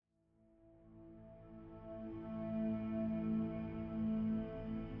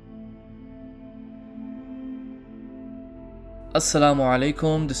Assalamu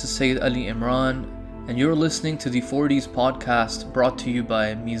alaikum, this is Sayyid Ali Imran, and you're listening to the 40s podcast brought to you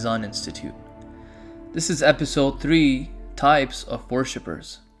by Mizan Institute. This is episode 3, Types of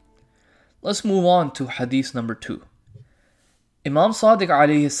Worshippers. Let's move on to hadith number 2. Imam Sadiq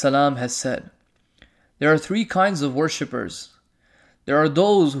alayhi salam has said, there are 3 kinds of worshippers. There are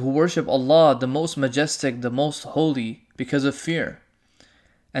those who worship Allah, the most majestic, the most holy, because of fear.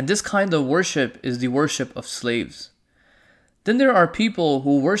 And this kind of worship is the worship of slaves. Then there are people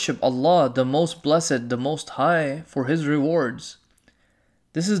who worship Allah, the most blessed, the most high, for His rewards.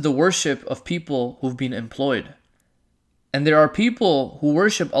 This is the worship of people who've been employed. And there are people who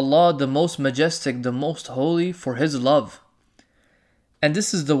worship Allah, the most majestic, the most holy, for His love. And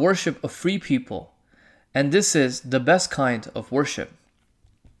this is the worship of free people. And this is the best kind of worship.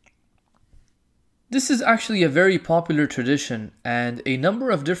 This is actually a very popular tradition, and a number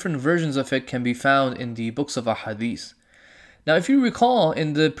of different versions of it can be found in the books of Ahadith. Now, if you recall,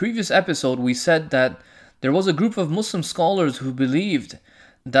 in the previous episode, we said that there was a group of Muslim scholars who believed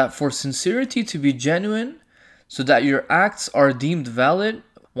that for sincerity to be genuine, so that your acts are deemed valid,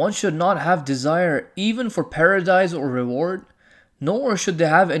 one should not have desire even for paradise or reward, nor should they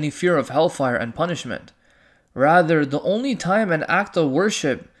have any fear of hellfire and punishment. Rather, the only time an act of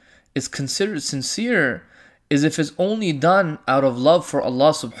worship is considered sincere is if it's only done out of love for Allah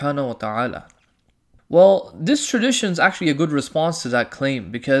subhanahu wa ta'ala. Well, this tradition is actually a good response to that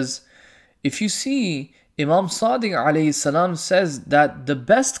claim, because if you see, Imam Sadiq alayhi salam says that the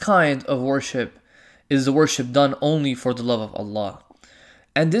best kind of worship is the worship done only for the love of Allah.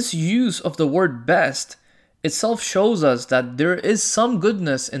 And this use of the word best itself shows us that there is some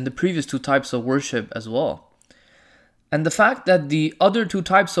goodness in the previous 2 types of worship as well. And the fact that the other 2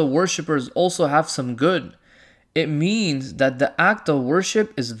 types of worshippers also have some good, it means that the act of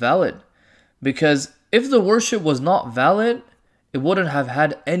worship is valid. Because if the worship was not valid, it wouldn't have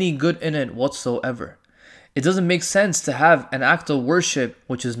had any good in it whatsoever. It doesn't make sense to have an act of worship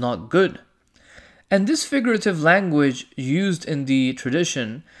which is not good. And this figurative language used in the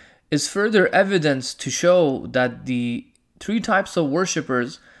tradition is further evidence to show that the 3 types of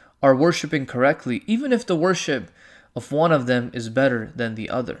worshippers are worshipping correctly, even if the worship of one of them is better than the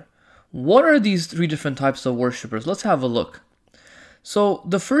other. What are these 3 different types of worshippers? Let's have a look. So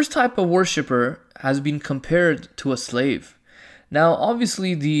the first type of worshipper has been compared to a slave. Now,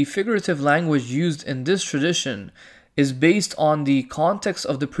 obviously, the figurative language used in this tradition is based on the context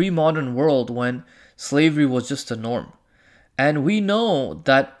of the pre-modern world when slavery was just a norm. And we know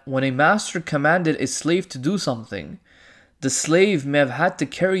that when a master commanded a slave to do something, the slave may have had to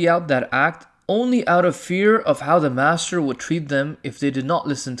carry out that act only out of fear of how the master would treat them if they did not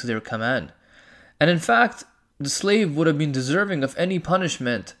listen to their command. And in fact, the slave would have been deserving of any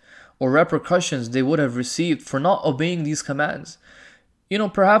punishment or repercussions they would have received for not obeying these commands.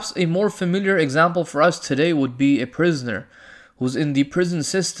 Perhaps a more familiar example for us today would be a prisoner who's in the prison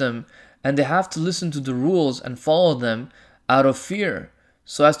system and they have to listen to the rules and follow them out of fear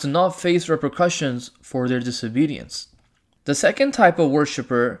so as to not face repercussions for their disobedience. The second type of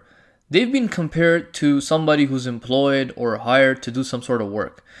worshipper, they've been compared to somebody who's employed or hired to do some sort of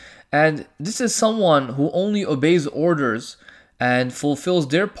work. And this is someone who only obeys orders and fulfills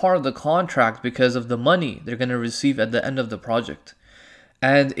their part of the contract because of the money they're going to receive at the end of the project.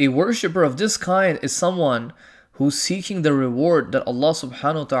 And a worshipper of this kind is someone who's seeking the reward that Allah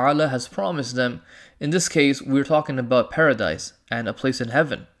subhanahu wa ta'ala has promised them. In this case, we're talking about paradise and a place in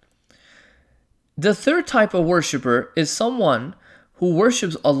heaven. The third type of worshipper is someone who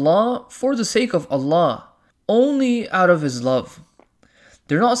worships Allah for the sake of Allah, only out of His love.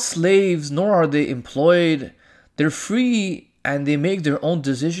 They're not slaves, nor are they employed. They're free and they make their own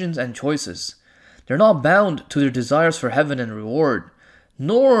decisions and choices. They're not bound to their desires for heaven and reward,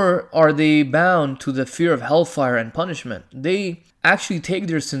 nor are they bound to the fear of hellfire and punishment. They actually take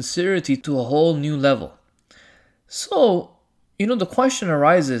their sincerity to a whole new level. So, the question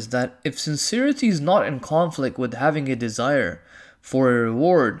arises that if sincerity is not in conflict with having a desire for a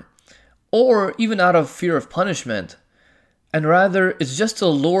reward, or even out of fear of punishment, and rather it's just a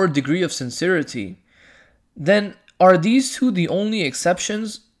lower degree of sincerity, then are these 2 the only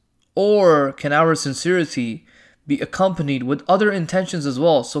exceptions, or can our sincerity be accompanied with other intentions as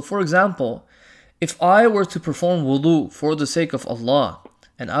well? So for example, if I were to perform wudu for the sake of Allah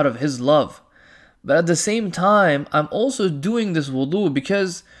and out of His love, but at the same time I'm also doing this wudu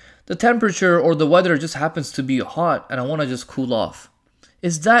because the temperature or the weather just happens to be hot and I want to just cool off,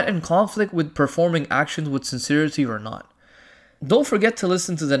 is that in conflict with performing actions with sincerity or not? Don't forget to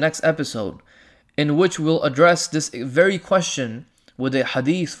listen to the next episode, in which we'll address this very question with a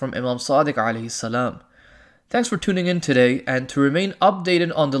hadith from Imam Sadiq alayhi salam. Thanks for tuning in today, and to remain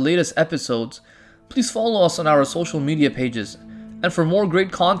updated on the latest episodes, please follow us on our social media pages. And for more great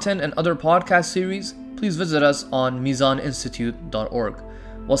content and other podcast series, please visit us on mizaninstitute.org.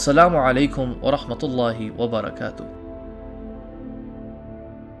 Wassalamu alaikum wa rahmatullahi wa barakatuh.